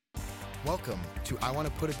Welcome to I Want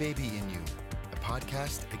to Put a Baby in You, a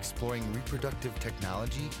podcast exploring reproductive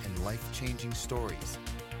technology and life-changing stories.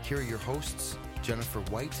 Here are your hosts, Jennifer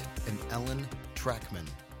White and Ellen Trackman.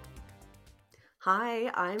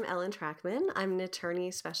 Hi, I'm Ellen Trackman. I'm an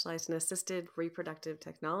attorney specialized in assisted reproductive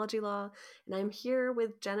technology law, and I'm here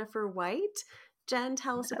with Jennifer White. Jen,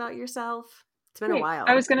 tell us about yourself. It's been a Great. while.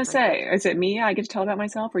 I was going to say, is it me? I get to tell about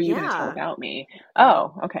myself, or are you going to tell Yeah. about me?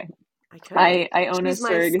 Well, Oh, okay. I could. I own She's a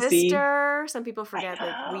my surrogacy. sister. Some people forget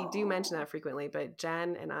that we do mention that frequently, but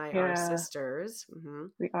Jen and I are sisters. Mm-hmm.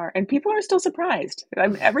 We are. And people are still surprised.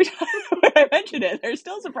 Every time I mention it, they're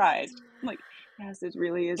still surprised. I'm like, yes, it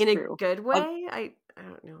really is in true. a good way? I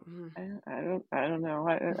don't know. I don't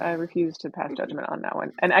know. I refuse to pass judgment on that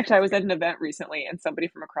one. And actually, I was at an event recently, and somebody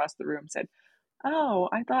from across the room said, "Oh,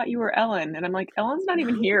 I thought you were Ellen." And I'm like, Ellen's not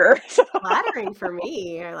even here. Flattering for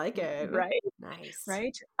me. I like it. Right. Nice.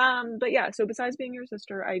 Right. But yeah, so besides being your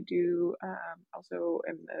sister, I do also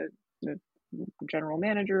am the general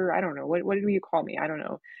manager. I don't know. What do you call me? I don't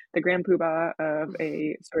know. The grand poobah of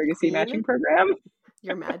a surrogacy Queen? matching program.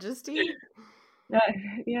 Your Majesty?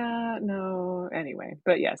 Yeah, no. Anyway,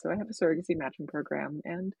 but yeah, so I have a surrogacy matching program,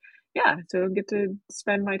 and yeah, so I get to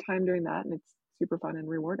spend my time doing that, and it's super fun and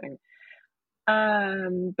rewarding.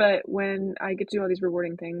 But when I get to do all these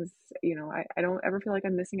rewarding things, I don't ever feel like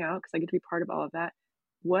I'm missing out because I get to be part of all of that.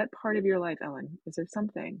 What part of your life, Ellen, is there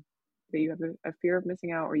something that you have a fear of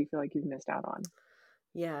missing out or you feel like you've missed out on?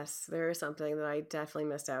 Yes, there is something that I definitely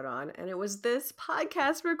missed out on, and it was this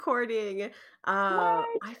podcast recording. What?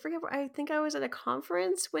 I forget where, I think I was at a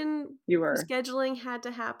conference when You were. scheduling had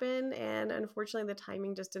to happen, and unfortunately the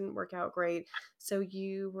timing just didn't work out great. So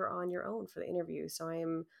you were on your own for the interview. So I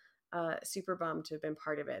am super bummed to have been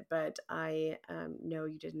part of it, but I know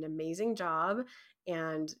you did an amazing job,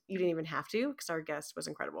 and you didn't even have to because our guest was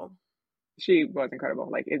incredible. She was incredible.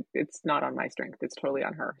 Like it's not on my strength. It's totally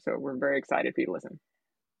on her. So we're very excited for you to listen.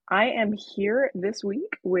 I am here this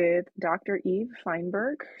week with Dr. Eve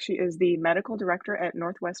Feinberg. She is the medical director at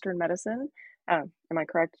Northwestern Medicine. Am I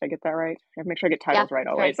correct? Did I get that right? I have to make sure I get titles right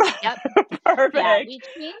always. Right. Yep. Perfect. Yeah, we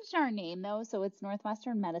changed our name though, so it's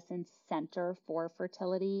Northwestern Medicine Center for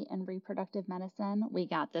Fertility and Reproductive Medicine. We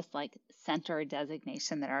got this like center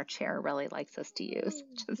designation that our chair really likes us to use.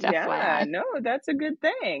 Just Yeah, FYI. no, that's a good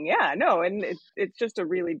thing. Yeah, no, and it's just a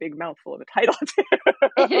really big mouthful of a title too.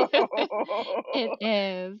 It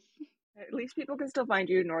is. At least people can still find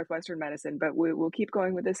you in Northwestern Medicine, but we'll keep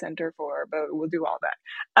going with the center but we'll do all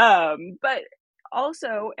that. But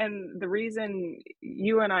also, and the reason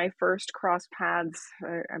you and I first crossed paths,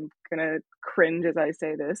 I'm gonna cringe as I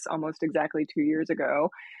say this, almost exactly 2 years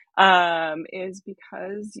ago, is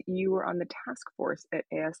because you were on the task force at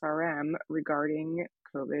ASRM regarding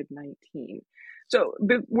COVID-19. So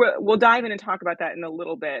we'll dive in and talk about that in a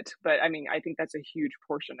little bit, but I mean, I think that's a huge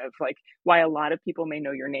portion of like why a lot of people may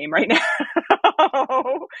know your name right now.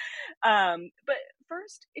 But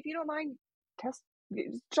first, if you don't mind,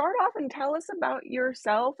 start off and tell us about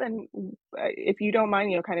yourself, and if you don't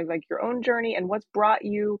mind, kind of like your own journey and what's brought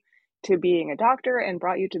you to being a doctor and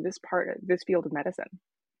brought you to this field of medicine.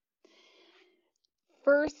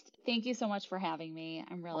 First, thank you so much for having me.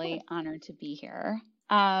 I'm really honored to be here.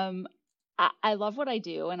 I love what I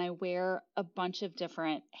do, and I wear a bunch of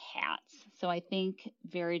different hats. So I think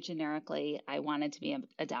very generically, I wanted to be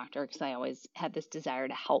a doctor because I always had this desire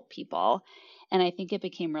to help people. And I think it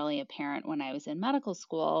became really apparent when I was in medical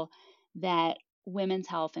school that women's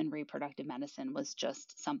health and reproductive medicine was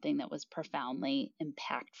just something that was profoundly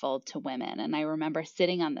impactful to women. And I remember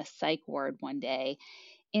sitting on the psych ward one day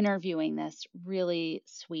interviewing this really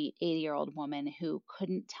sweet 80-year-old woman who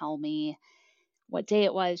couldn't tell me what day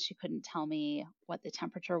it was. She couldn't tell me what the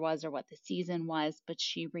temperature was or what the season was, but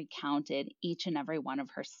she recounted each and every one of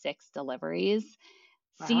her 6 deliveries,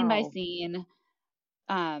 scene by scene,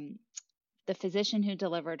 the physician who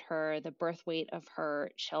delivered her, the birth weight of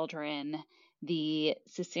her children, the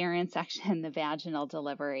cesarean section, the vaginal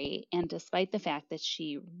delivery. And despite the fact that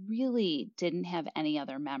she really didn't have any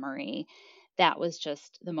other memory, that was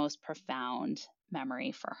just the most profound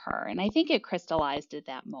memory for her. And I think it crystallized at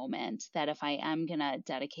that moment that if I am going to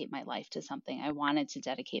dedicate my life to something, I wanted to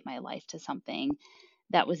dedicate my life to something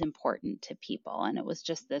that was important to people. And it was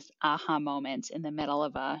just this aha moment in the middle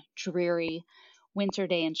of a dreary winter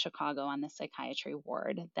day in Chicago on the psychiatry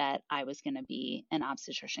ward that I was going to be an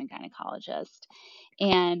obstetrician gynecologist.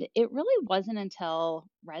 And it really wasn't until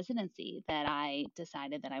residency that I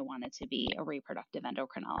decided that I wanted to be a reproductive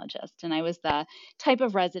endocrinologist. And I was the type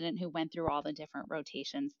of resident who went through all the different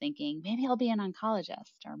rotations thinking, maybe I'll be an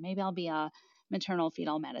oncologist or maybe I'll be a maternal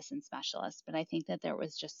fetal medicine specialist. But I think that there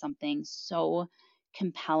was just something so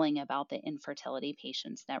compelling about the infertility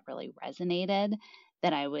patients that really resonated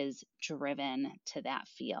that I was driven to that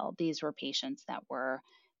field. These were patients that were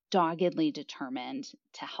doggedly determined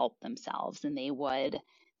to help themselves, and they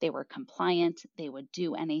were compliant, they would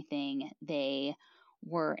do anything. They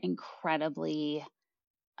were incredibly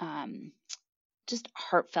just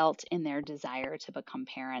heartfelt in their desire to become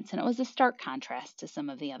parents. And it was a stark contrast to some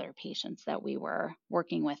of the other patients that we were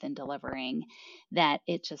working with and delivering, that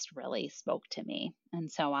it just really spoke to me.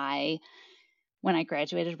 And so when I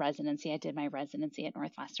graduated residency, I did my residency at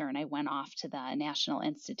Northwestern. I went off to the National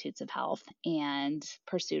Institutes of Health and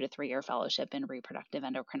pursued a 3-year fellowship in reproductive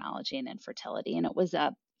endocrinology and infertility. And it was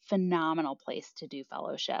a phenomenal place to do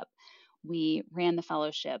fellowship. We ran the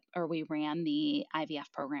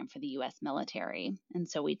IVF program for the U.S. military. And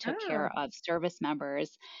so we took care of service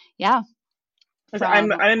members. Yeah.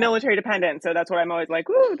 I'm a military dependent, so that's what I'm always like,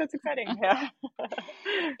 ooh, that's exciting. Yeah.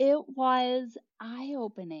 It was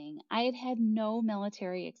eye-opening. I had had no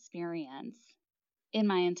military experience in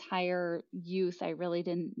my entire youth. I really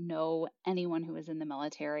didn't know anyone who was in the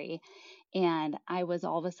military. And I was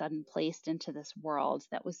all of a sudden placed into this world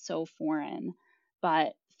that was so foreign,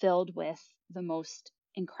 but filled with the most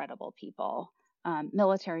incredible people.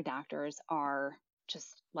 Military doctors are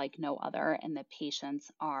just like no other, and the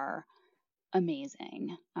patients are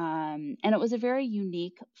amazing. And it was a very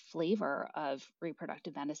unique flavor of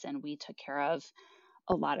reproductive medicine. We took care of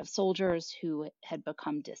a lot of soldiers who had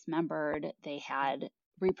become dismembered. They had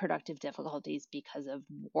reproductive difficulties because of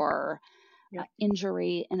war,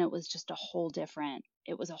 injury, and it was just a whole different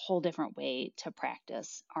way to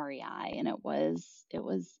practice REI, and it was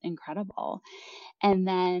incredible. And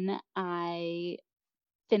then I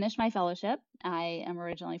finished my fellowship. I am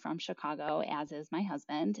originally from Chicago, as is my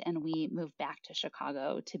husband, and we moved back to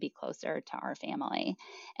Chicago to be closer to our family.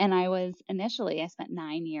 And I spent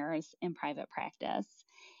 9 years in private practice.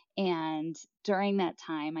 And during that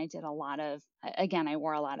time, I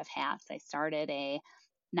wore a lot of hats. I started a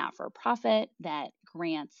not-for-profit that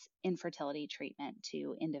grants infertility treatment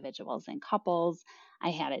to individuals and couples.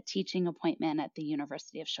 I had a teaching appointment at the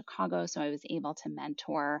University of Chicago, so I was able to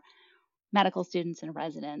mentor medical students and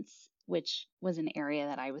residents, which was an area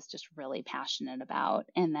that I was just really passionate about.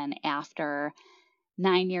 And then after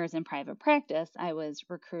 9 years in private practice, I was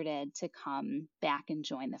recruited to come back and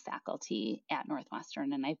join the faculty at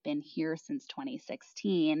Northwestern. And I've been here since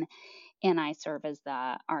 2016, and I serve as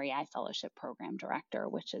the REI Fellowship Program Director,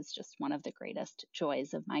 which is just one of the greatest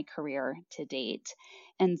joys of my career to date.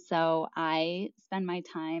 And so I spend my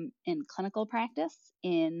time in clinical practice,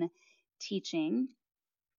 in teaching,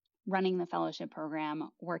 running the fellowship program,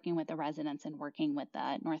 working with the residents, and working with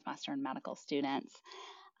the Northwestern medical students.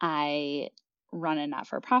 I run a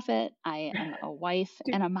not-for-profit. I am a wife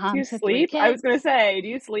and a mom to 3 kids. I was going to say, do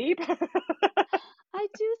you sleep? I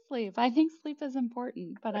do sleep. I think sleep is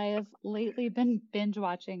important, but I have lately been binge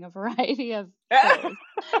watching a variety of shows,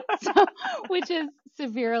 which is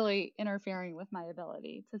severely interfering with my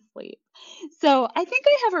ability to sleep. So I think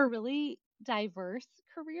I have a really diverse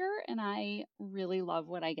career, and I really love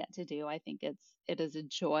what I get to do. I think it is a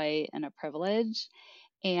joy and a privilege.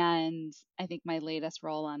 And I think my latest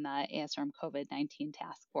role on the ASRM COVID-19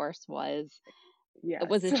 task force was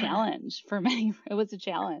a challenge for many. It was a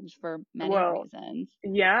challenge for many reasons.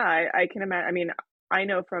 Yeah, I can imagine. I mean, I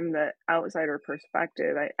know from the outsider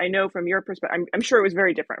perspective, I know from your perspective, I'm sure it was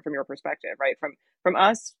very different from your perspective, right? From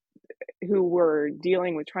us who were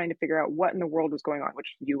dealing with trying to figure out what in the world was going on,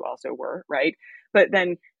 which you also were, right? But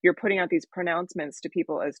then you're putting out these pronouncements to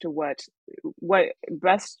people as to what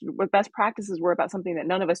best practices were about something that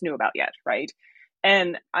none of us knew about yet, right?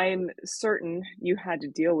 And I'm certain you had to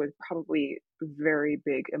deal with probably very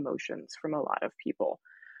big emotions from a lot of people.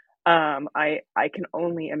 I can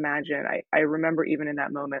only imagine. I remember even in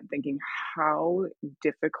that moment thinking how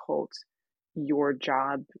difficult your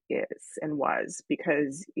job is and was,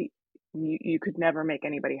 because you could never make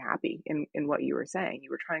anybody happy in what you were saying.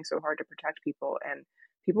 You were trying so hard to protect people, and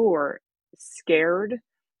people were scared,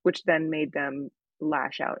 which then made them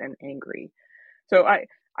lash out and angry. So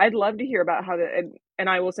I'd love to hear about how and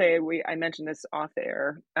I will say, I mentioned this off the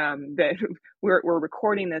air, that we're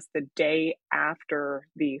recording this the day after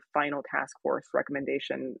the final task force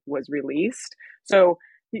recommendation was released. So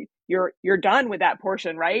you're done with that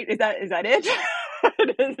portion, right? Is that it?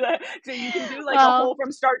 So you can do a whole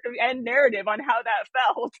from start to end narrative on how that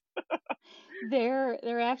felt.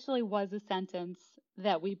 There actually was a sentence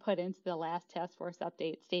that we put into the last task force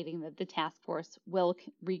update stating that the task force will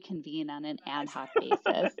reconvene on an ad hoc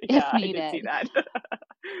basis if needed. I did see that.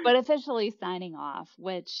 but officially signing off,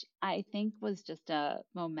 which I think was just a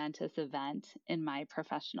momentous event in my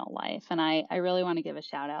professional life. And I really want to give a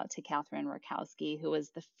shout out to Catherine Rakowski, who was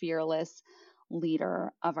the fearless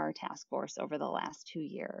leader of our task force over the last 2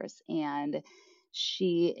 years. And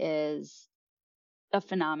she is a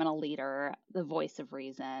phenomenal leader, the voice of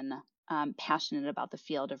reason, passionate about the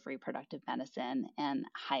field of reproductive medicine, and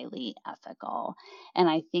highly ethical. And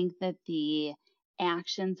I think that the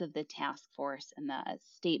actions of the task force and the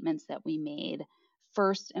statements that we made,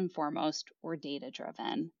 first and foremost, were data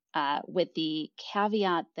driven, with the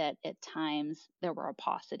caveat that at times there were a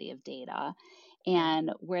paucity of data.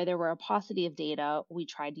 And where there were a paucity of data, we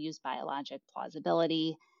tried to use biologic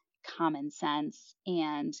plausibility, common sense,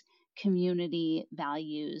 and community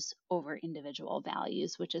values over individual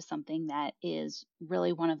values, which is something that is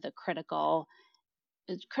really one of the critical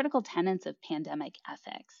tenets of pandemic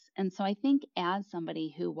ethics. And so I think as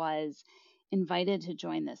somebody who was invited to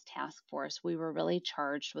join this task force, we were really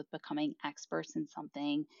charged with becoming experts in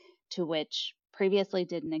something to which previously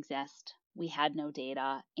didn't exist. We had no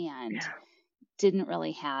data and didn't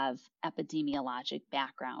really have epidemiologic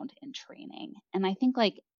background and training. And I think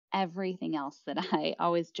like everything else that I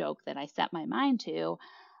always joke that I set my mind to,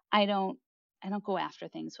 I don't go after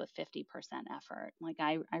things with 50% effort. Like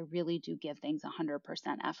I really do give things 100%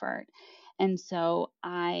 effort. And so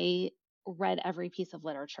I read every piece of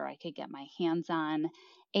literature I could get my hands on.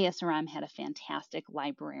 ASRM had a fantastic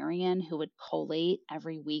librarian who would collate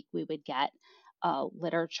every week. We would get a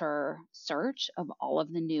literature search of all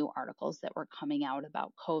of the new articles that were coming out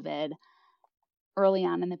about COVID. Early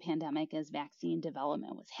on in the pandemic, as vaccine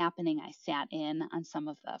development was happening, I sat in on some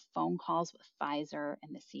of the phone calls with Pfizer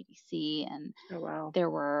and the CDC, and there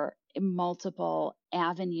were multiple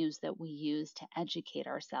avenues that we used to educate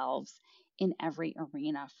ourselves in every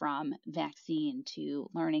arena, from vaccine to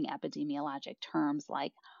learning epidemiologic terms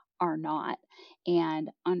like R naught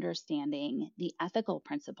and understanding the ethical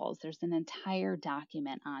principles. There's an entire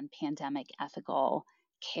document on pandemic ethical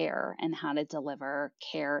care and how to deliver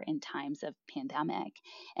care in times of pandemic.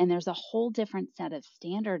 And there's a whole different set of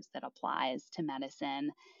standards that applies to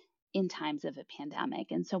medicine in times of a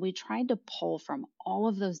pandemic. And so we tried to pull from all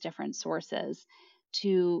of those different sources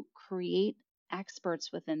to create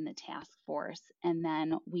experts within the task force. And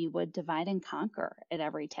then we would divide and conquer at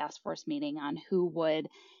every task force meeting on who would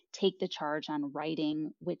take the charge on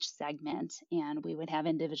writing which segment. And we would have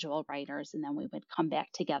individual writers, and then we would come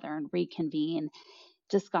back together and reconvene,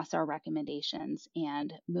 discuss our recommendations,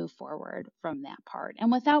 and move forward from that part.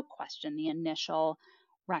 And without question, the initial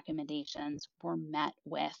recommendations were met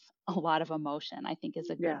with a lot of emotion, I think is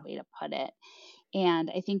a good way to put it.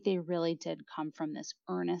 And I think they really did come from this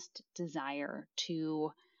earnest desire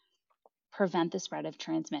to prevent the spread of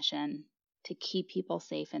transmission, to keep people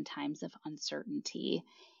safe in times of uncertainty.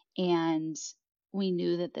 And we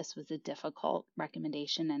knew that this was a difficult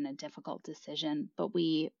recommendation and a difficult decision, but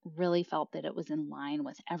we really felt that it was in line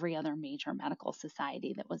with every other major medical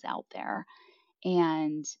society that was out there,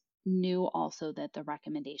 and knew also that the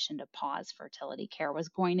recommendation to pause fertility care was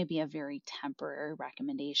going to be a very temporary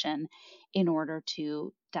recommendation in order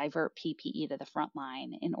to divert PPE to the front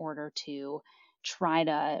line, in order to try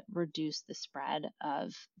to reduce the spread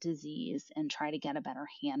of disease and try to get a better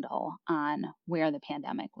handle on where the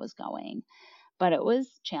pandemic was going. But it was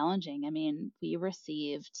challenging. I mean, we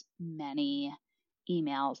received many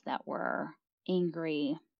emails that were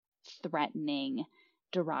angry, threatening,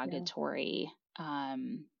 derogatory.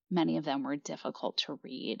 Many of them were difficult to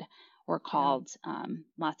read, were called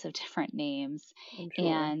lots of different names.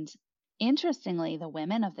 And interestingly, the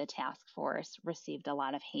women of the task force received a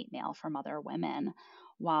lot of hate mail from other women,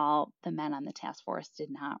 while the men on the task force did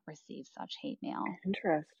not receive such hate mail.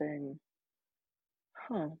 Interesting.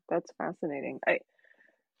 Huh, that's fascinating.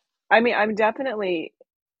 I mean, I'm definitely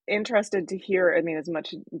interested to hear, I mean, as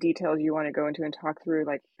much detail as you want to go into and talk through,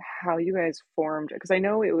 like how you guys formed, because I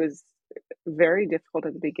know it was very difficult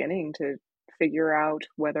at the beginning to figure out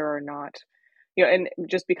whether or not, and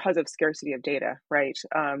just because of scarcity of data, right?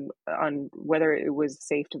 On whether it was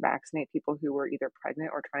safe to vaccinate people who were either pregnant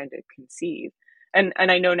or trying to conceive. And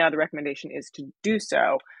I know now the recommendation is to do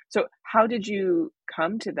so. So how did you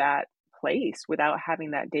come to that place without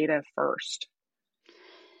having that data first?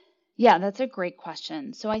 Yeah, that's a great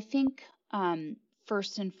question. So I think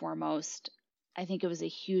first and foremost, I think it was a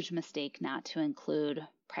huge mistake not to include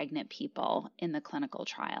pregnant people in the clinical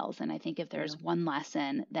trials. And I think if there's one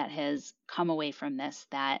lesson that has come away from this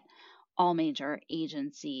that all major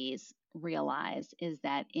agencies realize, is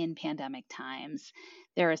that in pandemic times,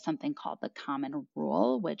 there is something called the common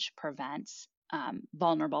rule, which prevents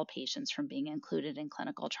vulnerable patients from being included in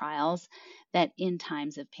clinical trials, that in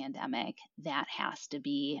times of pandemic, that has to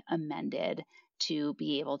be amended to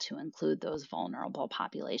be able to include those vulnerable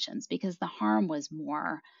populations, because the harm was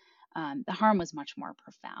much more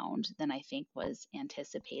profound than I think was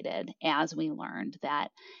anticipated, as we learned that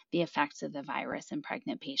the effects of the virus in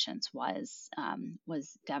pregnant patients was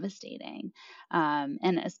devastating.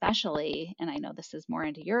 And especially, and I know this is more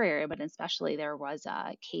into your area, but especially there was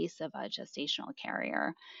a case of a gestational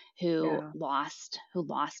carrier who Yeah. lost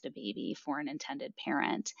a baby for an intended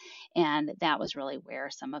parent. And that was really where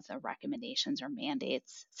some of the recommendations or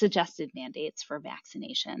suggested mandates for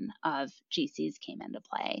vaccination of GCs came into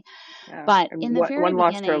play. Yeah. But And in the very one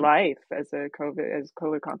lost her beginning, life as COVID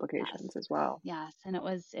yes, complications as well. yes, and it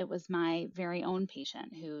was my very own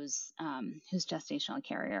patient whose gestational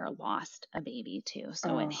carrier lost a baby too.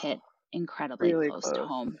 So it Oh, hit incredibly really close to close.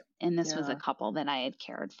 home. And this was a Yeah. couple that I had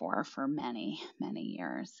cared for many, many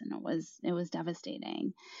years, and it was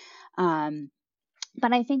devastating. Um,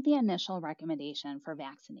 but I think the initial recommendation for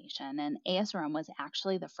vaccination, and ASRM was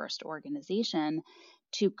actually the first organization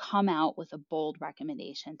to come out with a bold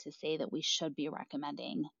recommendation to say that we should be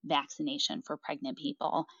recommending vaccination for pregnant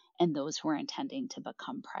people and those who are intending to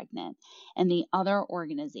become pregnant. And the other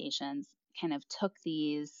organizations kind of took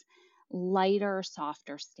these lighter,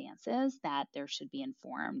 softer stances that there should be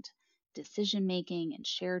informed decision making and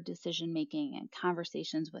shared decision making and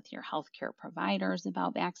conversations with your healthcare providers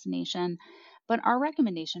about vaccination. But our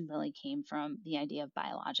recommendation really came from the idea of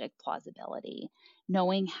biologic plausibility,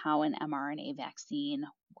 knowing how an mRNA vaccine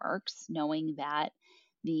works, knowing that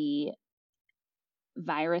the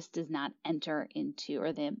virus does not enter into,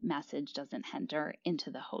 or the message doesn't enter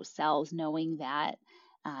into the host cells, knowing that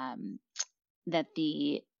um, that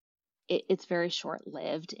it's very short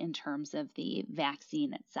lived in terms of the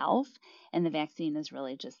vaccine itself. And the vaccine is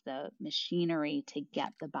really just the machinery to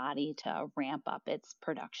get the body to ramp up its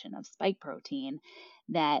production of spike protein.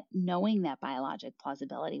 That knowing that biologic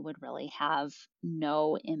plausibility would really have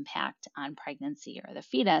no impact on pregnancy or the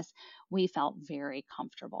fetus, we felt very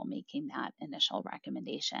comfortable making that initial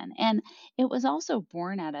recommendation. And it was also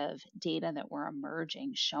born out of data that were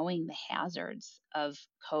emerging showing the hazards of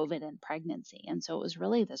COVID and pregnancy. And so it was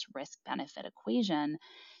really this risk benefit equation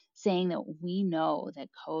saying that we know that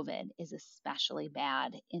COVID is especially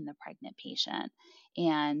bad in the pregnant patient.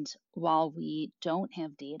 And while we don't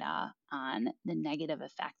have data on the negative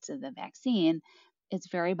effects of the vaccine, it's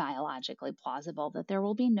very biologically plausible that there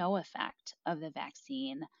will be no effect of the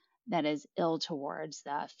vaccine that is ill towards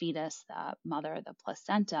the fetus, the mother, the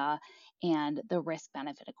placenta, and the risk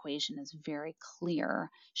benefit equation is very clear,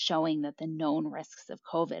 showing that the known risks of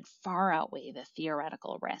COVID far outweigh the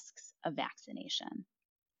theoretical risks of vaccination.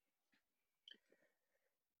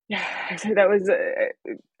 Yeah, so that was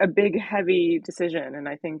a big, heavy decision, and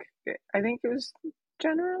I think it was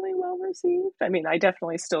generally well received. I mean,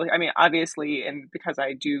 obviously, and because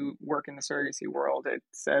I do work in the surrogacy world,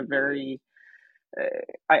 it's a very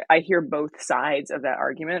I hear both sides of that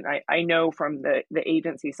argument. I know from the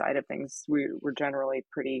agency side of things, we're generally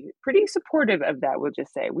pretty supportive of that. We'll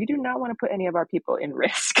just say we do not want to put any of our people in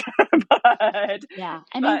risk. but Yeah.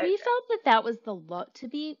 I mean, but we felt that that was to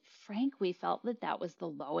be frank, we felt that that was the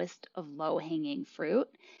lowest of low hanging fruit,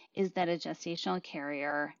 is that a gestational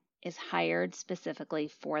carrier is hired specifically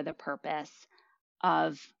for the purpose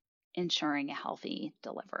of ensuring a healthy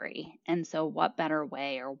delivery. And so what better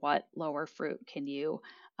way, or what lower fruit can you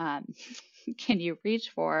um, can you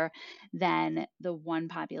reach for than the one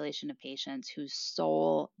population of patients whose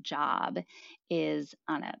sole job is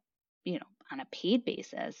on a paid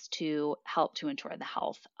basis to help to ensure the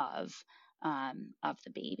health of the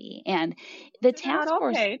baby. And the they're not task all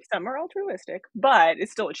force, paid. Some are altruistic, but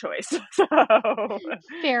it's still a choice. So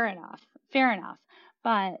fair enough, fair enough.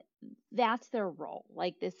 But that's their role.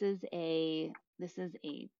 Like this is a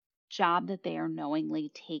job that they are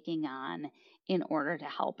knowingly taking on in order to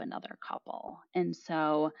help another couple. And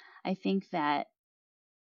so I think that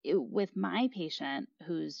with my patient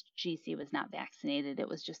whose GC was not vaccinated, it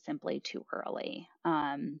was just simply too early.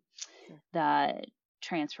 The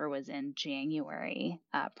transfer was in January,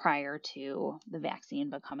 prior to the vaccine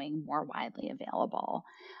becoming more widely available.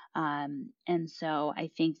 And so I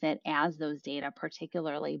think that as those data,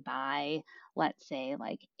 particularly by, let's say,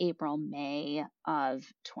 like April, May of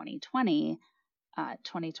 2020,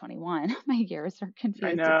 2021, my years are I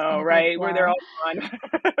confused. It's been know, a big right? Where they're blur. all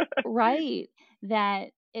gone. Right. That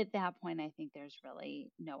at that point, I think there's really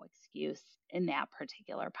no excuse in that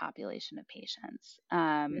particular population of patients.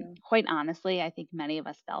 Yeah. Quite honestly, I think many of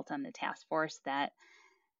us felt on the task force that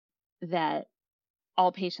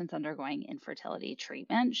all patients undergoing infertility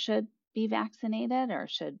treatment should be vaccinated, or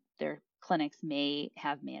should their clinics may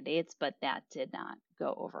have mandates, but that did not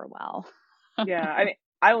go over well. Yeah, I mean,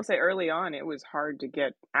 I will say early on it was hard to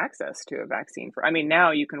get access to a vaccine for. I mean,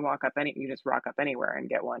 now you can you just rock up anywhere and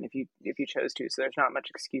get one if you chose to. So there's not much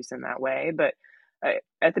excuse in that way. But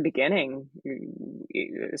at the beginning,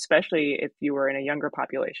 especially if you were in a younger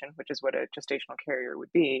population, which is what a gestational carrier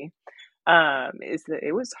would be, is that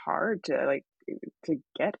it was hard to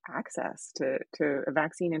get access to a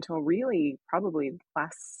vaccine until really probably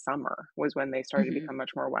last summer was when they started to Mhm. become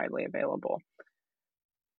much more widely available.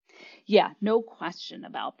 Yeah, no question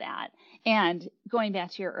about that. And going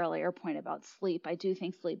back to your earlier point about sleep, I do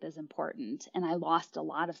think sleep is important. And I lost a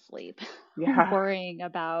lot of sleep Yeah. worrying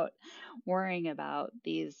about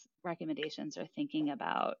these recommendations or thinking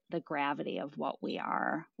about the gravity of what we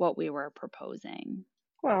were proposing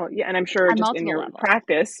Well, yeah, and I'm sure on just in multiple your levels.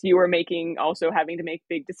 practice, you were also having to make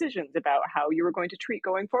big decisions about how you were going to treat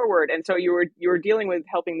going forward. And so you were dealing with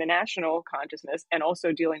helping the national consciousness and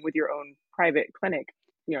also dealing with your own private clinic,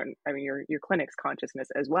 I mean your clinic's consciousness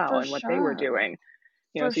as well For and what they were sure. doing.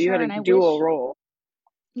 For So you had sure. a And dual role.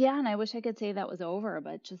 and I wish I could say that was over,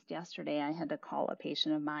 but just yesterday I had to call a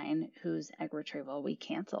patient of mine whose egg retrieval we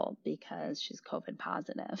canceled because she's COVID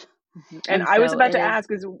positive. And And I was so about it to is,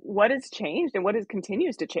 ask is what has changed and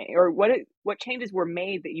continues to change, or what changes were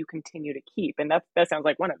made that you continue to keep? And that sounds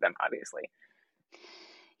like one of them, obviously.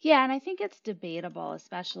 yeah, and I think it's debatable,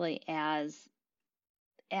 especially as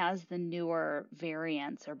the newer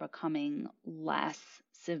variants are becoming less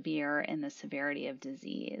severe in the severity of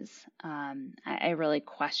disease. I really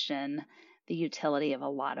question the utility of a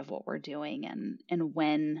lot of what we're doing and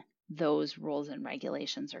when those rules and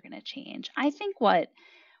regulations are going to change. I think what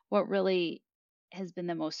really has been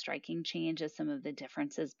the most striking change is some of the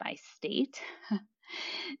differences by state,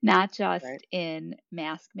 not Right. just in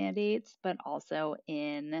mask mandates, but also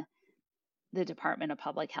in the Department of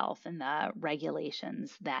Public Health and the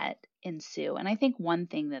regulations that ensue. And I think one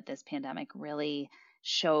thing that this pandemic really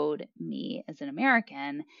showed me as an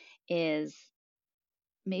American is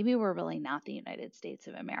maybe we're really not the United States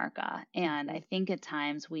of America. And Hmm. I think at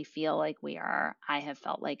times we feel like we are. I have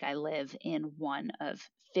felt like I live in one of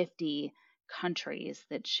 50 countries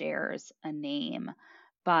that shares a name.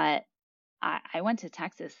 But I went to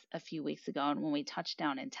Texas a few weeks ago, and when we touched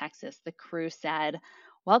down in Texas, the crew said,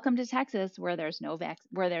 "Welcome to Texas, where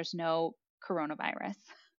where there's no coronavirus."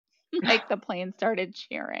 Like the plane started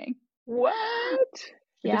cheering. What?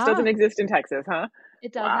 It just Yeah, doesn't exist in Texas, huh?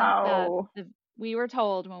 it doesn't. Wow. The we were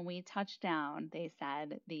told when we touched down, they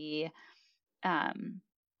said the um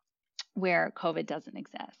where COVID doesn't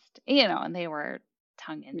exist, and they were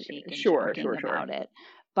tongue in cheek and Sure, joking sure, sure. about it.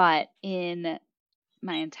 But in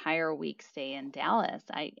my entire week stay in Dallas,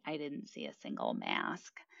 I didn't see a single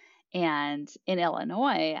mask. And in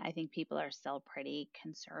Illinois, I think people are still pretty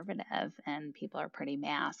conservative and people are pretty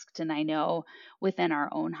masked. And I know within our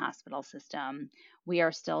own hospital system, we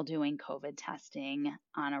are still doing COVID testing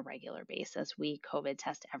on a regular basis. We COVID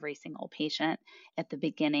test every single patient at the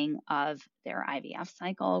beginning of their IVF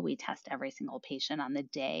cycle. We test every single patient on the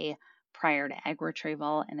day prior to egg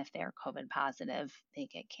retrieval. And if they're COVID positive, they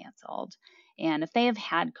get canceled. And if they have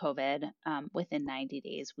had COVID within 90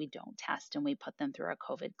 days, we don't test and we put them through a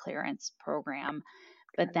COVID clearance program.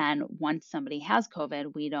 But Got it. then once somebody has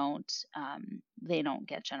COVID, they don't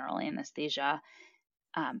get general anesthesia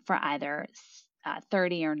for either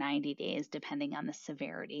 30 or 90 days, depending on the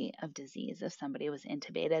severity of disease. If somebody was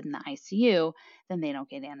intubated in the ICU, then they don't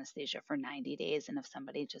get anesthesia for 90 days. And if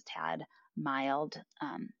somebody just had mild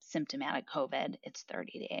symptomatic COVID, it's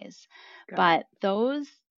 30 days. Got it. But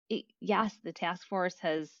yes, the task force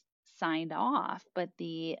has signed off, but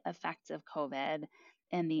the effects of COVID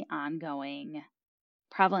and the ongoing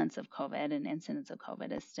prevalence of COVID and incidence of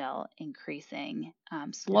COVID is still increasing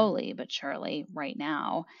Yeah. slowly but surely right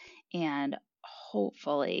now. And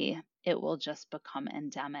hopefully it will just become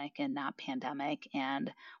endemic and not pandemic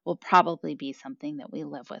and will probably be something that we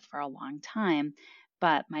live with for a long time.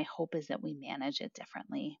 But my hope is that we manage it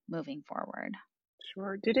differently moving forward.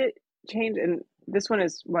 Sure. Did it change? And this one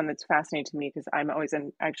is one that's fascinating to me because I'm always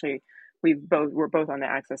in actually we're both on the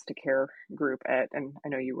Access to Care group and I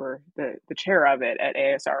know you were the chair of it at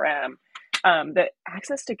ASRM. That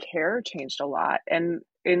access to care changed a lot and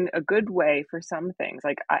in a good way for some things.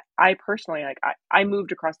 Like I personally I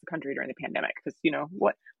moved across the country during the pandemic because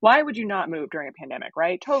why would you not move during a pandemic,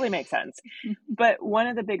 right? Totally makes sense. But one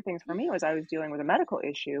of the big things for me was I was dealing with a medical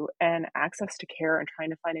issue and access to care and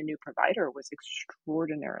trying to find a new provider was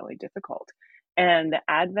extraordinarily difficult. And the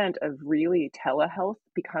advent of really telehealth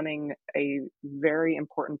becoming a very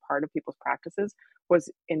important part of people's practices was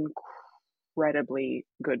incredibly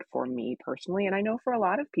good for me personally, and I know for a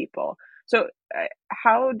lot of people. So,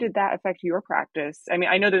 how did that affect your practice? I mean,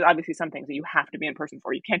 I know there's obviously some things that you have to be in person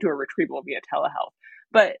for. You can't do a retrieval via telehealth.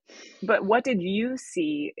 But what did you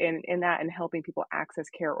see in that and helping people access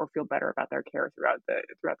care or feel better about their care throughout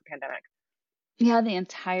the pandemic? Yeah, the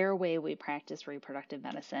entire way we practice reproductive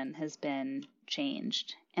medicine has been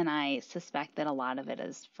changed, and I suspect that a lot of it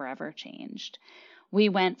is forever changed. We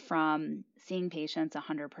went from seeing patients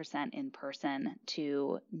 100% in person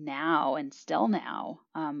to now, and still now,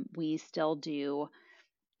 we still do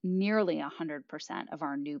nearly 100% of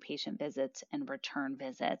our new patient visits and return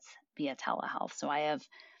visits via telehealth. So I have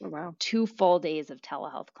Oh, wow. 2 full days of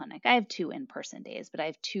telehealth clinic. I have 2 in-person days, but I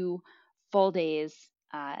have 2 full days,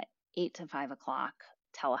 8 to 5 o'clock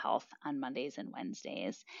telehealth on Mondays and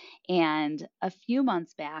Wednesdays. And a few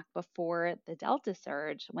months back, before the Delta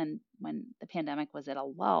surge, when the pandemic was at a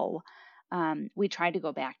lull, we tried to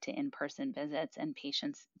go back to in-person visits, and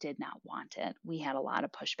patients did not want it. We had a lot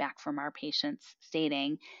of pushback from our patients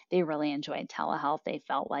stating they really enjoyed telehealth. They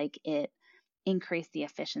felt like it increased the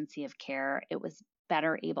efficiency of care. It was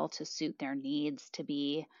better able to suit their needs to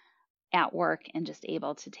be at work and just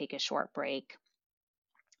able to take a short break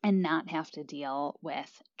and not have to deal with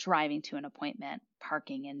driving to an appointment,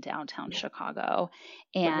 parking in downtown Chicago.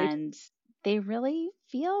 Right. And they really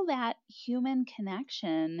feel that human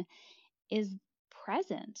connection is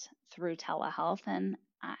present through telehealth. And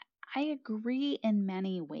I agree in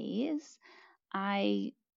many ways.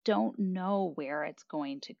 I don't know where it's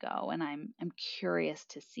going to go, and I'm curious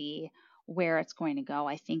to see where it's going to go.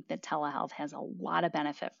 I think that telehealth has a lot of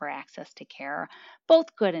benefit for access to care,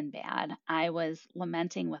 both good and bad. I was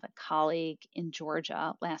lamenting with a colleague in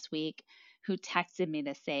Georgia last week who texted me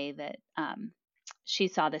to say that she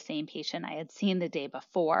saw the same patient I had seen the day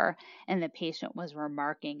before, and the patient was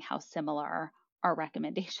remarking how similar our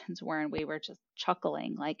recommendations were, and we were just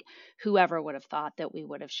chuckling, like, whoever would have thought that we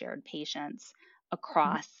would have shared patients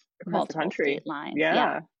across Across the multiple country. state lines. Yeah,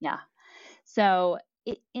 Yeah. yeah. So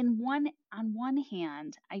on one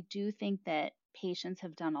hand, I do think that patients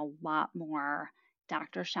have done a lot more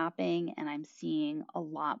doctor shopping, and I'm seeing a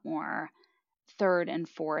lot more third and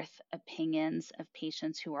fourth opinions of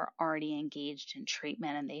patients who are already engaged in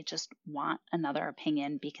treatment, and they just want another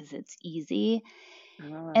opinion because it's easy.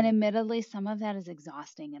 And Ah, admittedly, some of that is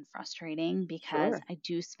exhausting and frustrating because sure. I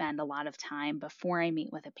do spend a lot of time before I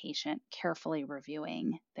meet with a patient carefully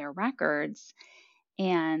reviewing their records.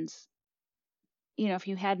 And, if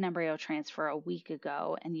you had an embryo transfer a week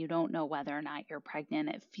ago and you don't know whether or not you're pregnant,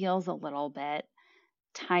 it feels a little bit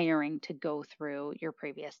tiring to go through your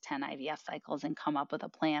previous 10 IVF cycles and come up with a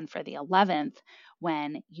plan for the 11th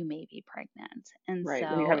when you may be pregnant. And Right.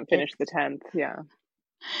 When you so haven't finished the it's 10th. Yeah.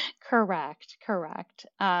 correct, correct.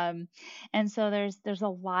 And so there's a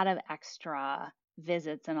lot of extra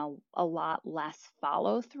visits and a lot less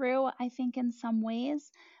follow through, I think, in some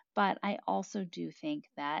ways. But I also do think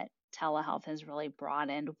that telehealth has really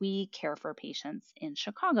broadened. We care for patients in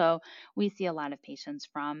Chicago. We see a lot of patients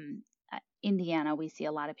from Indiana. We see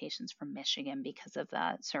a lot of patients from Michigan because of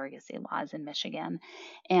the surrogacy laws in Michigan.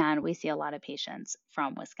 And we see a lot of patients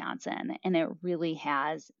from Wisconsin. And it really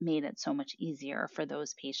has made it so much easier for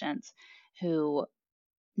those patients who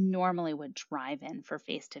normally would drive in for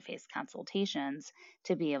face to face consultations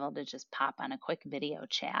to be able to just pop on a quick video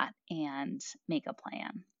chat and make a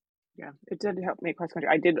plan. Yeah, it did help me cross country.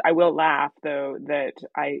 I will laugh though that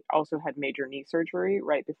I also had major knee surgery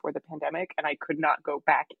right before the pandemic and I could not go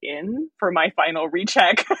back in for my final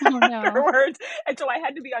recheck Oh no. afterwards. And so I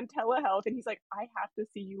had to be on telehealth and he's like, I have to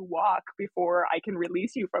see you walk before I can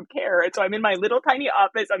release you from care. And so I'm in my little tiny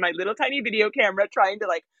office on my little tiny video camera trying to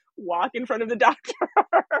like walk in front of the doctor.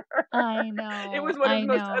 I It know. was one of I the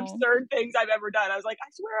most know. absurd things I've ever done. I was like, I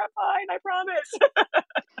swear I'm fine, I promise.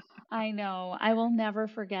 I know. I will never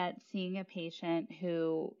forget seeing a patient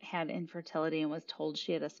who had infertility and was told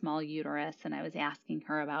she had a small uterus. And I was asking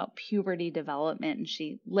her about puberty development, and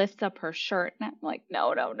she lifts up her shirt. And I'm like,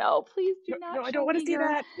 no, no, no, please do No, not no, I don't show want me to see your,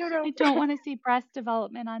 that. No, no. I don't want to see breast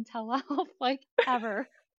development on telehealth, like ever.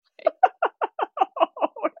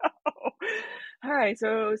 Oh, no. All right,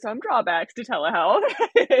 so some drawbacks to telehealth.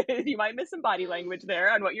 You might miss some body language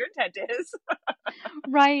there on what your intent is.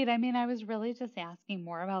 Right. I mean, I was really just asking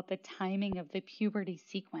more about the timing of the puberty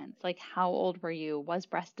sequence. Like, how old were you? Was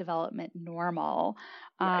breast development normal?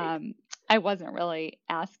 Right, Um, I wasn't really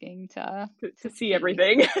asking to to see see.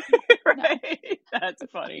 everything. No. Right, that's I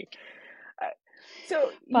was funny. like, Uh, So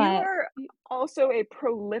you but are also a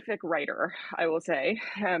prolific writer, I will say.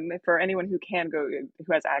 For anyone who can go,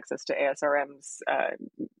 who has access to ASRM's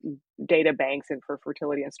data banks and for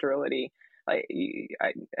fertility and sterility. Like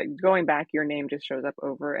going back, your name just shows up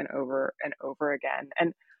over and over and over again.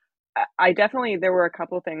 And I definitely, there were a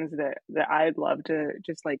couple things that I'd love to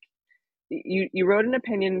just like, you wrote an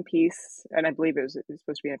opinion piece, and I believe it was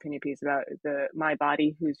supposed to be an opinion piece about the My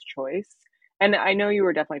Body Whose Choice. And I know you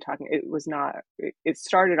were definitely talking, it was not, it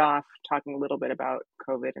started off talking a little bit about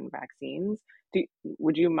COVID and vaccines.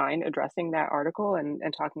 Would you mind addressing that article and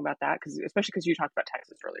talking about that? Because especially because you talked about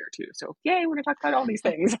Texas earlier too. So yay, we're gonna talk about all these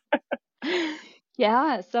things.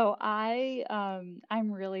 Yeah, so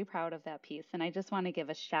I'm really proud of that piece, and I just want to give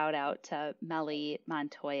a shout out to Melly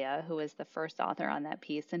Montoya, who was the first author on that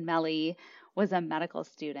piece. And Melly was a medical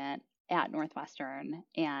student at Northwestern,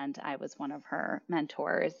 and I was one of her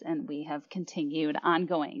mentors, and we have continued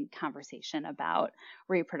ongoing conversation about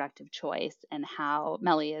reproductive choice and how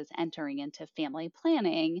Melly is entering into family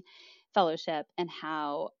planning fellowship, and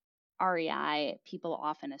how REI, people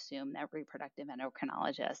often assume that reproductive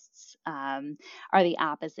endocrinologists are the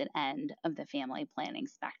opposite end of the family planning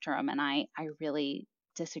spectrum. And I really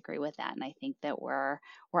disagree with that. And I think that we're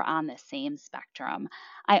on the same spectrum.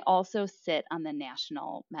 I also sit on the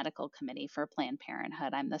National Medical Committee for Planned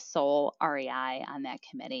Parenthood. I'm the sole REI on that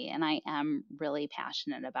committee, and I am really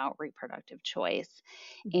passionate about reproductive choice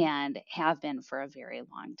and have been for a very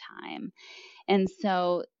long time. And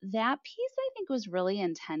so that piece, I think, was really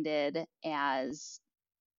intended as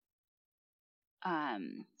I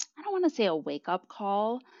don't want to say a wake up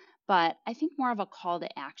call, but I think more of a call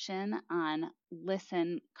to action on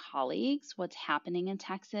listen, colleagues, what's happening in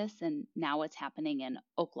Texas and now what's happening in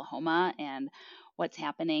Oklahoma and what's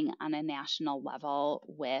happening on a national level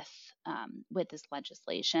with this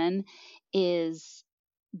legislation is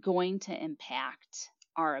going to impact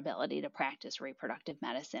our ability to practice reproductive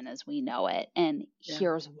medicine as we know it. And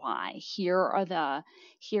here's why. Here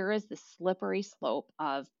is the slippery slope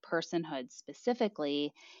of personhood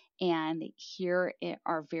specifically. And here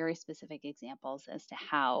are very specific examples as to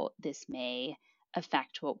how this may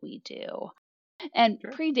affect what we do. And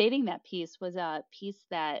predating that piece was a piece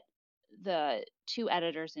that the two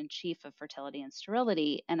editors in chief of Fertility and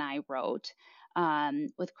Sterility and I wrote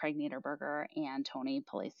with Craig Niederberger and Tony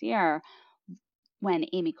Pellissier when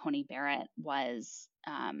Amy Coney Barrett was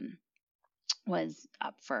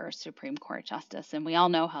up for Supreme Court Justice. And we all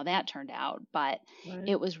know how that turned out, but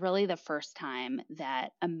it was really the first time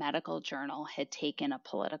that a medical journal had taken a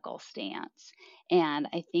political stance. And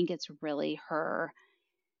I think it's really her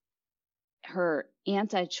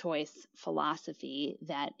anti-choice philosophy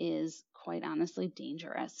that is quite honestly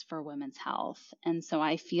dangerous for women's health. And so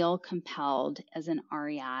I feel compelled as an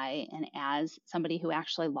REI and as somebody who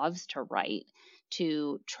actually loves to write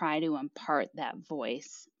to try to impart that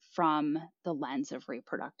voice from the lens of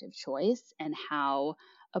reproductive choice and how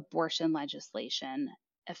abortion legislation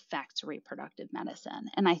affects reproductive medicine.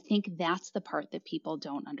 And I think that's the part that people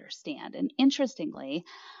don't understand. And interestingly,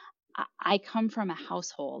 I come from a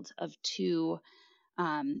household of two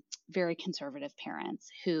very conservative parents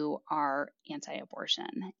who are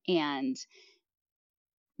anti-abortion. And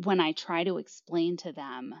when I try to explain to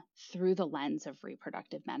them through the lens of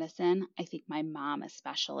reproductive medicine, I think my mom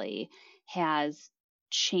especially has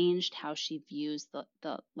changed how she views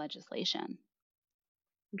the legislation.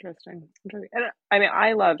 Interesting. And I mean,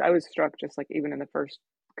 I was struck just like even in the first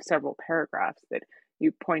several paragraphs that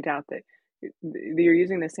you point out that you're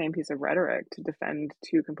using the same piece of rhetoric to defend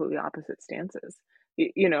two completely opposite stances.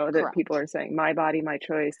 You know, that Correct. People are saying, my body, my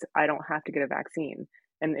choice, I don't have to get a vaccine.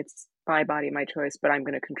 And it's my body, my choice, but I'm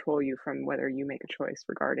going to control you from whether you make a choice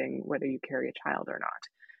regarding whether you carry a child or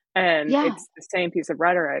not. And it's the same piece of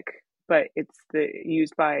rhetoric, but it's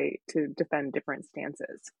used to defend different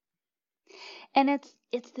stances. And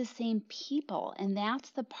it's the same people. And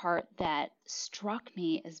that's the part that struck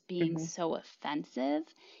me as being so offensive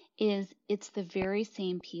is it's the very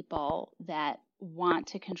same people that want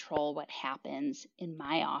to control what happens in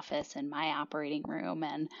my office and my operating room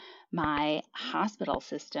and my hospital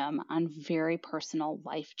system on very personal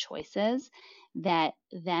life choices that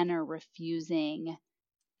then are refusing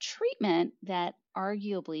treatment that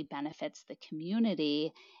arguably benefits the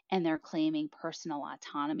community, and they're claiming personal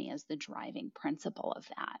autonomy as the driving principle of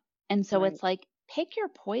that. And so it's like, pick your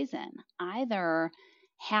poison. Either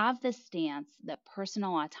have the stance that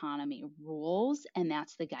personal autonomy rules, and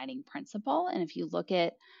that's the guiding principle. And if you look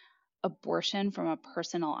at abortion from a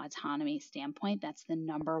personal autonomy standpoint, that's the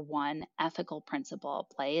number one ethical principle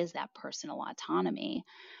at play, is that personal autonomy.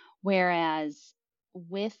 Whereas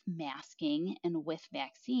with masking and with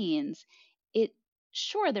vaccines,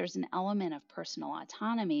 sure, there's an element of personal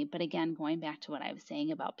autonomy, but again, going back to what I was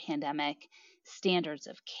saying about pandemic standards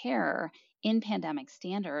of care, in pandemic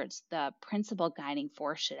standards, the principal guiding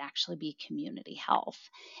force should actually be community health.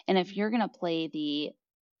 And if you're going to play the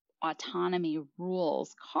autonomy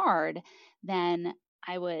rules card, then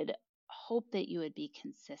I would hope that you would be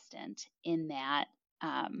consistent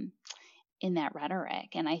um, in that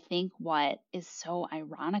rhetoric. And I think what is so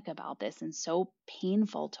ironic about this and so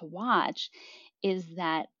painful to watch is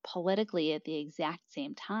that politically at the exact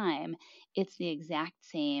same time, it's the exact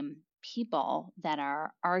same people that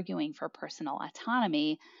are arguing for personal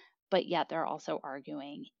autonomy, but yet they're also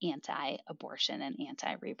arguing anti-abortion and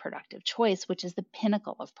anti-reproductive choice, which is the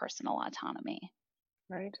pinnacle of personal autonomy.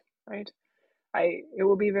 Right, right. It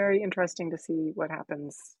will be very interesting to see what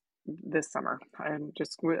happens this summer.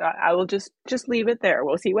 I will just leave it there.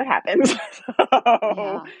 We'll see what happens.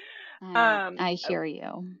 So, I hear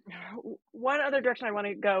you. one other direction I want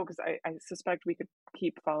to go, because I suspect we could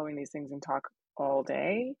keep following these things and talk all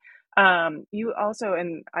day. You also,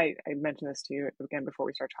 and I mentioned this to you again before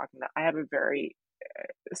we start talking, that I have a very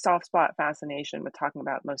soft spot fascination with talking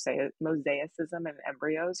about mosaicism and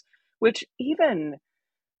embryos, which even,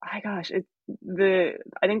 my gosh,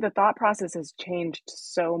 I think the thought process has changed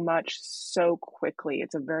so much so quickly.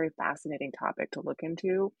 It's a very fascinating topic to look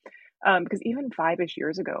into. Because even 5-ish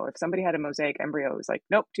years ago, if somebody had a mosaic embryo, it was like,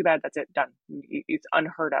 nope, too bad, that's it, done. It's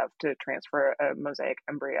unheard of to transfer a mosaic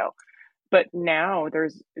embryo. But now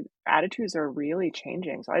attitudes are really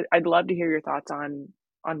changing. So I'd love to hear your thoughts on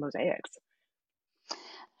mosaics.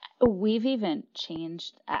 We've even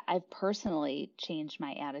I've personally changed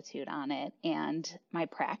my attitude on it and my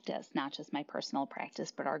practice, not just my personal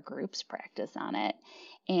practice, but our group's practice on it.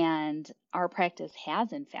 And our practice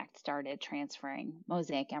has, in fact, started transferring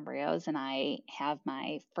mosaic embryos. And I have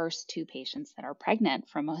my first 2 patients that are pregnant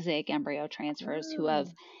from mosaic embryo transfers who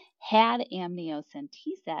have had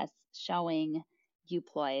amniocentesis showing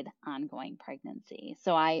euploid ongoing pregnancy.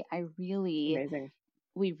 So Amazing.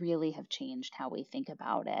 we really have changed how we think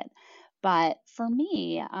about it. But for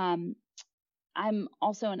me, I'm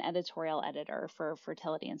also an editorial editor for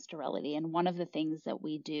Fertility and Sterility. And one of the things that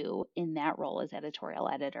we do in that role as editorial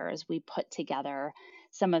editor is we put together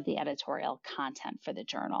some of the editorial content for the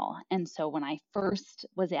journal. And so when I first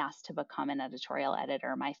was asked to become an editorial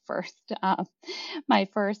editor, my first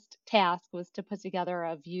task was to put together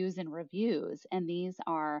a views and reviews. And these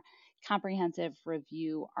are comprehensive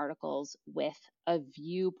review articles with a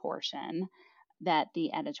view portion that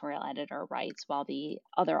the editorial editor writes while the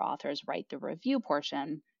other authors write the review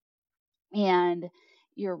portion. And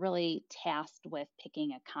you're really tasked with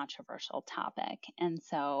picking a controversial topic. And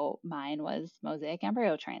so mine was mosaic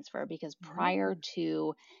embryo transfer, because prior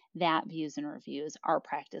to that views and reviews, our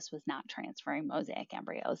practice was not transferring mosaic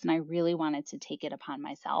embryos. And I really wanted to take it upon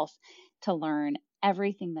myself to learn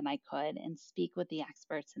everything that I could and speak with the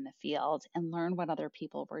experts in the field and learn what other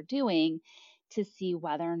people were doing to see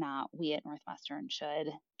whether or not we at Northwestern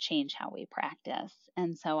should change how we practice.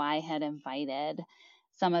 And so I had invited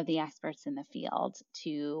some of the experts in the field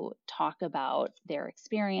to talk about their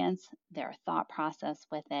experience, their thought process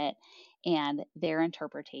with it, and their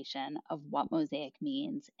interpretation of what mosaic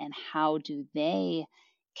means and how do they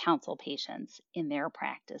counsel patients in their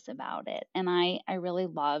practice about it. And I really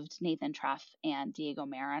loved Nathan Treff and Diego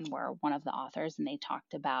Marin were one of the authors, and they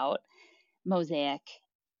talked about mosaic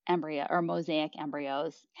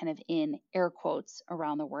embryos, kind of in air quotes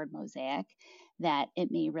around the word mosaic, that it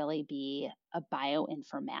may really be a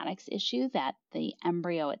bioinformatics issue, that the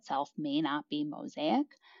embryo itself may not be mosaic,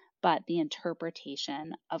 but the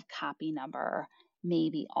interpretation of copy number may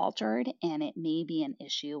be altered, and it may be an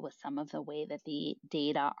issue with some of the way that the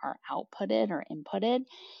data are outputted or inputted,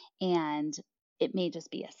 and it may just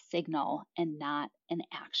be a signal and not an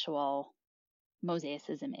actual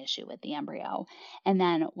mosaicism issue with the embryo. And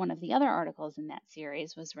then one of the other articles in that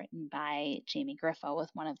series was written by Jamie Griffo with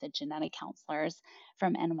one of the genetic counselors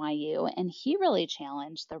from NYU. And he really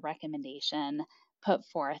challenged the recommendation put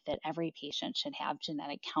forth that every patient should have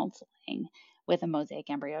genetic counseling with a mosaic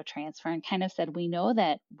embryo transfer, and kind of said, we know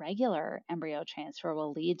that regular embryo transfer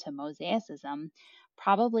will lead to mosaicism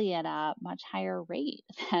probably at a much higher rate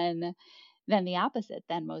than the opposite,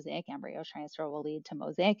 then mosaic embryo transfer will lead to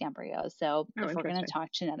mosaic embryos. So if we're going to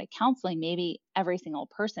talk genetic counseling, maybe every single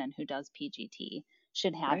person who does PGT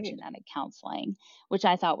should have genetic counseling, which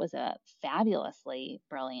I thought was a fabulously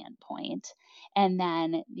brilliant point. And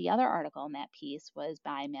then the other article in that piece was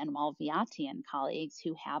by Manuel Viatti and colleagues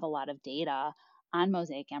who have a lot of data on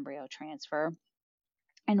mosaic embryo transfer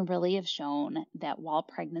and really have shown that while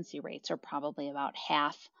pregnancy rates are probably about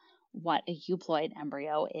half what a euploid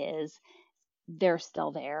embryo is, they're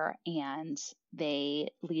still there and they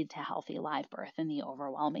lead to healthy live birth in the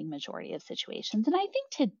overwhelming majority of situations. And I think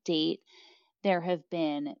to date, there have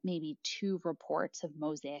been maybe 2 reports of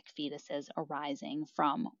mosaic fetuses arising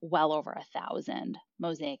from well over 1,000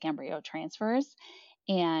 mosaic embryo transfers.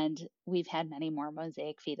 And we've had many more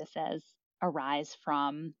mosaic fetuses arise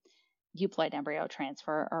from euploid embryo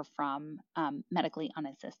transfer or from medically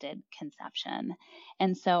unassisted conception.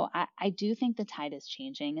 And so I do think the tide is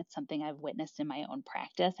changing. It's something I've witnessed in my own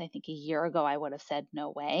practice. I think a year ago, I would have said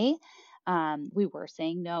no way. We were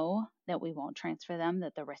saying no, that we won't transfer them,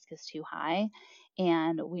 that the risk is too high.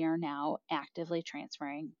 And we are now actively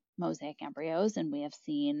transferring mosaic embryos, and we have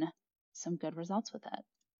seen some good results with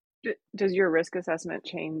it. Does your risk assessment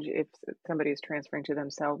change if somebody is transferring to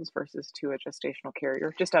themselves versus to a gestational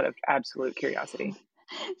carrier? Just out of absolute curiosity.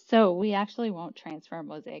 So we actually won't transfer a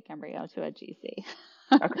mosaic embryo to a GC.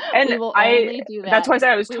 Okay. And we will only do that. That's why I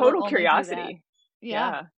said it was We total will only do that. curiosity.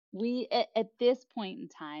 Yeah. We, at this point in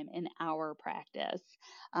time in our practice,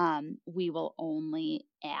 we will only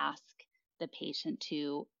ask the patient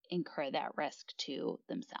to incur that risk to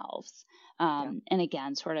themselves. And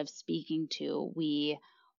again, sort of speaking to, we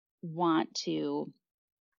want to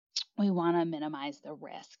minimize the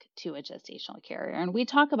risk to a gestational carrier. And we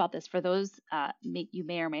talk about this for those, you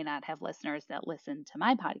may or may not have listeners that listen to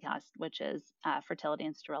my podcast, which is Fertility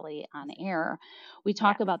and Sterility on Air. We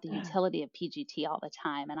talk about the utility of PGT all the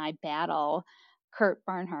time. And I battle Kurt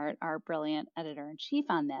Barnhart, our brilliant editor-in-chief,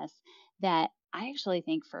 on this, that I actually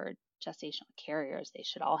think for gestational carriers, they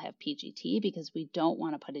should all have PGT, because we don't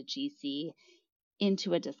want to put a GC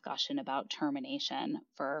into a discussion about termination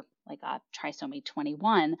for like a trisomy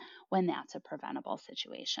 21 when that's a preventable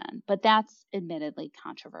situation. But that's admittedly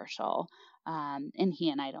controversial. And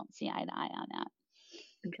he and I don't see eye to eye on that.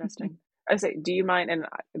 Interesting. I say, do you mind, and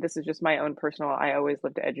this is just my own personal, I always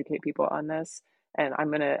love to educate people on this, and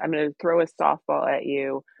I'm gonna throw a softball at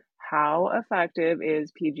you. How effective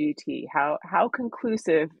is PGT? How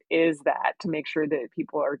conclusive is that to make sure that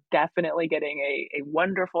people are definitely getting a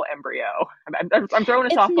wonderful embryo? I'm throwing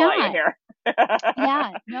a softball at you here.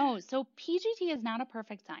 Yeah, no. So PGT is not a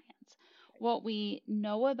perfect science. What we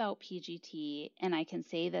know about PGT, and I can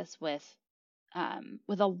say this with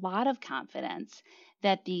a lot of confidence,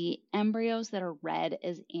 that the embryos that are read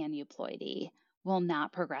as aneuploidy will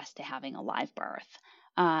not progress to having a live birth.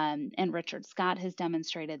 And Richard Scott has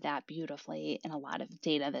demonstrated that beautifully in a lot of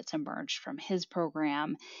data that's emerged from his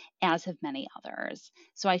program, as have many others.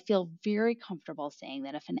 So I feel very comfortable saying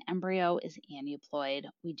that if an embryo is aneuploid,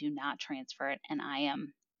 we do not transfer it, and I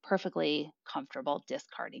am perfectly comfortable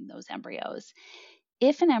discarding those embryos.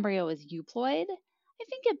 If an embryo is euploid, I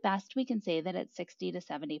think at best we can say that it's 60 to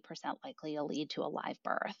 70% likely to lead to a live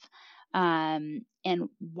birth. And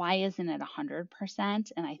why isn't it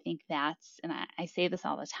 100%? And I think that's, and I say this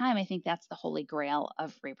all the time, I think that's the holy grail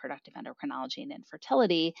of reproductive endocrinology and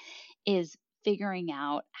infertility, is figuring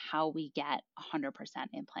out how we get 100%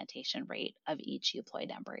 implantation rate of each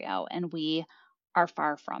euploid embryo. And we are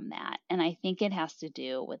far from that. And I think it has to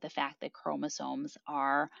do with the fact that chromosomes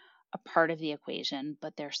are a part of the equation,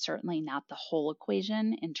 but they're certainly not the whole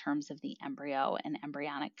equation in terms of the embryo and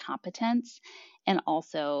embryonic competence, and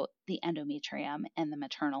also the endometrium and the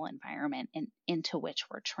maternal environment into which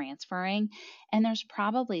we're transferring. And there's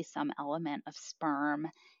probably some element of sperm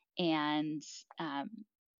and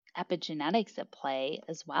epigenetics at play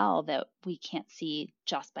as well that we can't see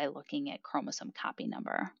just by looking at chromosome copy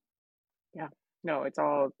number. Yeah, no, it's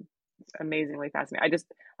all amazingly fascinating.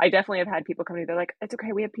 I definitely have had people come to me, they're like, it's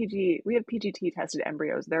okay, we have PGT tested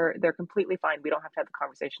embryos, they're completely fine, we don't have to have the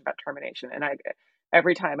conversation about termination. And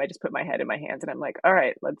every time I just put my head in my hands and I'm like, all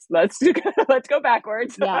right, let's go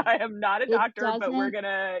backwards. Yeah. I am not a doctor, but we're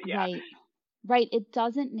gonna right. It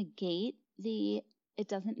doesn't negate the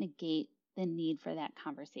need for that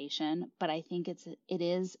conversation, but I think it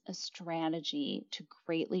is a strategy to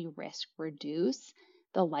greatly risk reduce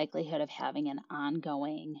the likelihood of having an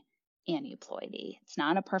ongoing aneuploidy. It's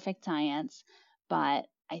not a perfect science, but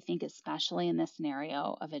I think especially in this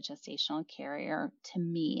scenario of a gestational carrier, to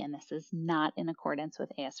me, and this is not in accordance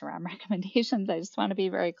with ASRM recommendations, I just want to be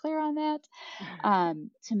very clear on that.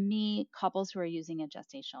 To me, couples who are using a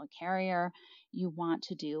gestational carrier, you want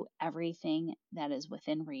to do everything that is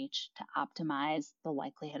within reach to optimize the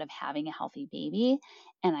likelihood of having a healthy baby.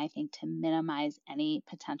 And I think to minimize any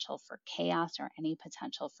potential for chaos or any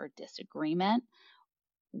potential for disagreement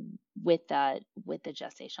with the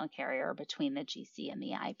gestational carrier between the GC and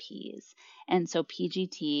the IPs. And so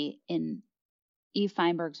PGT, in Eve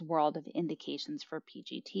Feinberg's world of indications for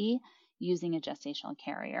PGT, using a gestational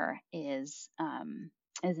carrier is an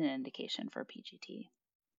indication for PGT.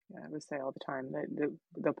 Yeah, I would say all the time that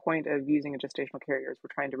the point of using a gestational carrier is we're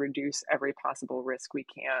trying to reduce every possible risk we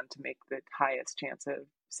can to make the highest chance of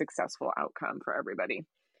successful outcome for everybody.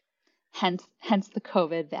 Hence the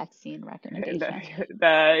COVID vaccine recommendation.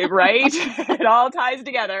 Right? It all ties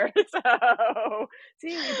together. So,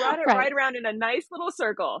 see, we brought it right around in a nice little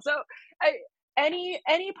circle. So, any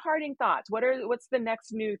parting thoughts? What's the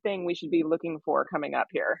next new thing we should be looking for coming up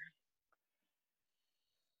here?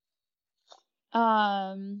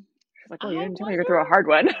 Like, oh, you didn't tell me you're through a hard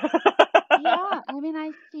one. Yeah, I mean,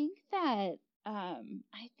 I think that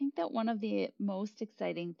one of the most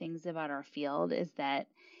exciting things about our field is that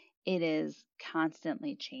it is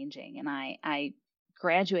constantly changing. And I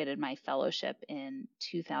graduated my fellowship in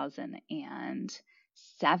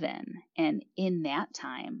 2007. And in that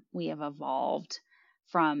time, we have evolved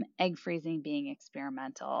from egg freezing being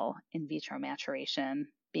experimental, in vitro maturation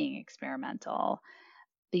being experimental,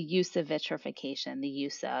 the use of vitrification, the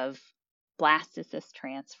use of blastocyst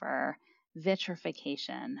transfer,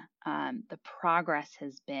 vitrification. The progress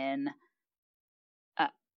has been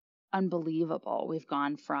unbelievable. We've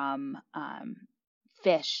gone from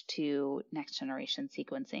fish to next generation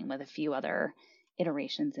sequencing with a few other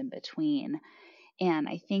iterations in between. And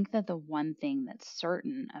I think that the one thing that's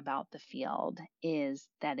certain about the field is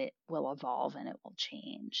that it will evolve and it will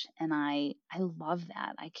change. And I love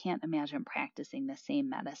that. I can't imagine practicing the same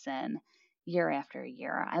medicine year after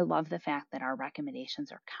year. I love the fact that our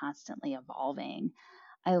recommendations are constantly evolving.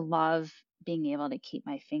 I love being able to keep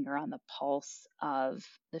my finger on the pulse of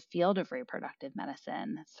the field of reproductive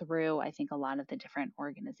medicine through, I think, a lot of the different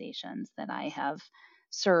organizations that I have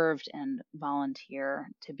served and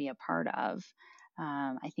volunteer to be a part of.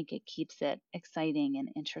 I think it keeps it exciting and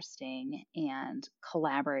interesting and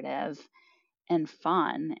collaborative and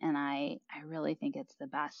fun. And I really think it's the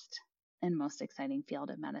best and most exciting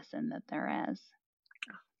field of medicine that there is.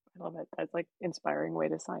 I love it. That's like inspiring way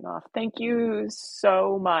to sign off. Thank you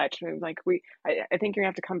so much. Like I think you're gonna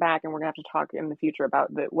have to come back and we're gonna have to talk in the future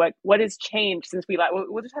about what has changed since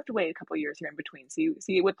we'll just have to wait a couple of years here in between.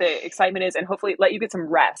 See what the excitement is and hopefully let you get some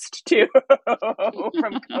rest too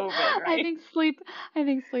from COVID, right? I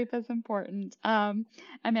think sleep is important. I'm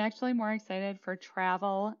actually more excited for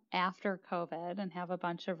travel after COVID and have a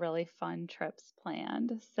bunch of really fun trips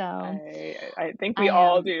planned. So I think we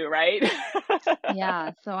all do, right?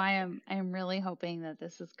 Yeah, so I am really hoping that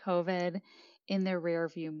this is COVID in the rear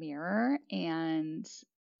view mirror and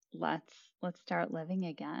let's start living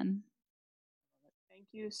again. Thank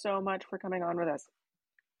you so much for coming on with us.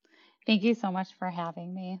 Thank you so much for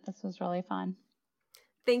having me. This was really fun.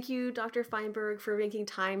 Thank you, Dr. Feinberg, for making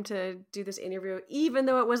time to do this interview, even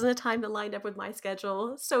though it wasn't a time that lined up with my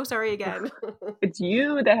schedule. So sorry again. It's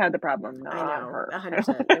you that had the problem, not I know, her.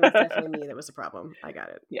 100%. It was definitely me that was the problem. I got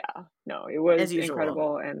it. Yeah, no, it was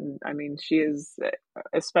incredible. And I mean, she is,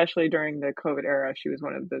 especially during the COVID era, she was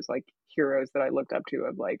one of those like heroes that I looked up to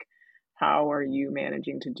of like, how are you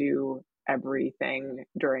managing to do everything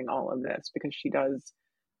during all of this? Because she does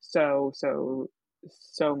so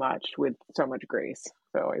much with so much grace.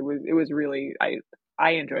 So it was really, I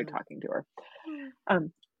enjoyed talking to her.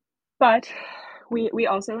 But we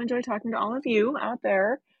also enjoy talking to all of you out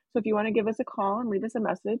there. So if you want to give us a call and leave us a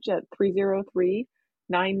message at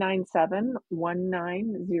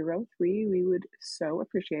 303-997-1903, we would so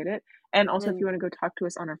appreciate it. And also if you want to go talk to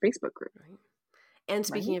us on our Facebook group. Right. And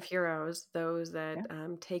speaking of heroes, those that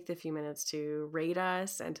take the few minutes to rate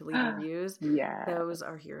us and to leave reviews, those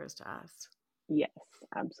are heroes to us. Yes,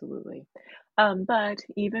 absolutely. But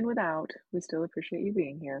even without, we still appreciate you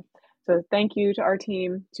being here. So thank you to our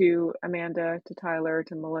team, to Amanda, to Tyler,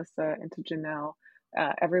 to Melissa, and to Janelle,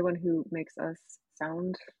 everyone who makes us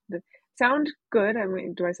sound good. I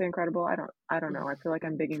mean, do I say incredible? I don't know. I feel like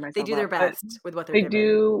I'm bigging myself up. They do their best with what they're given. They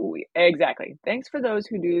do, exactly. Thanks for those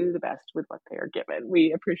who do the best with what they are given.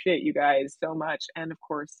 We appreciate you guys so much. And of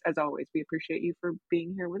course, as always, we appreciate you for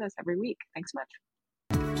being here with us every week. Thanks so much.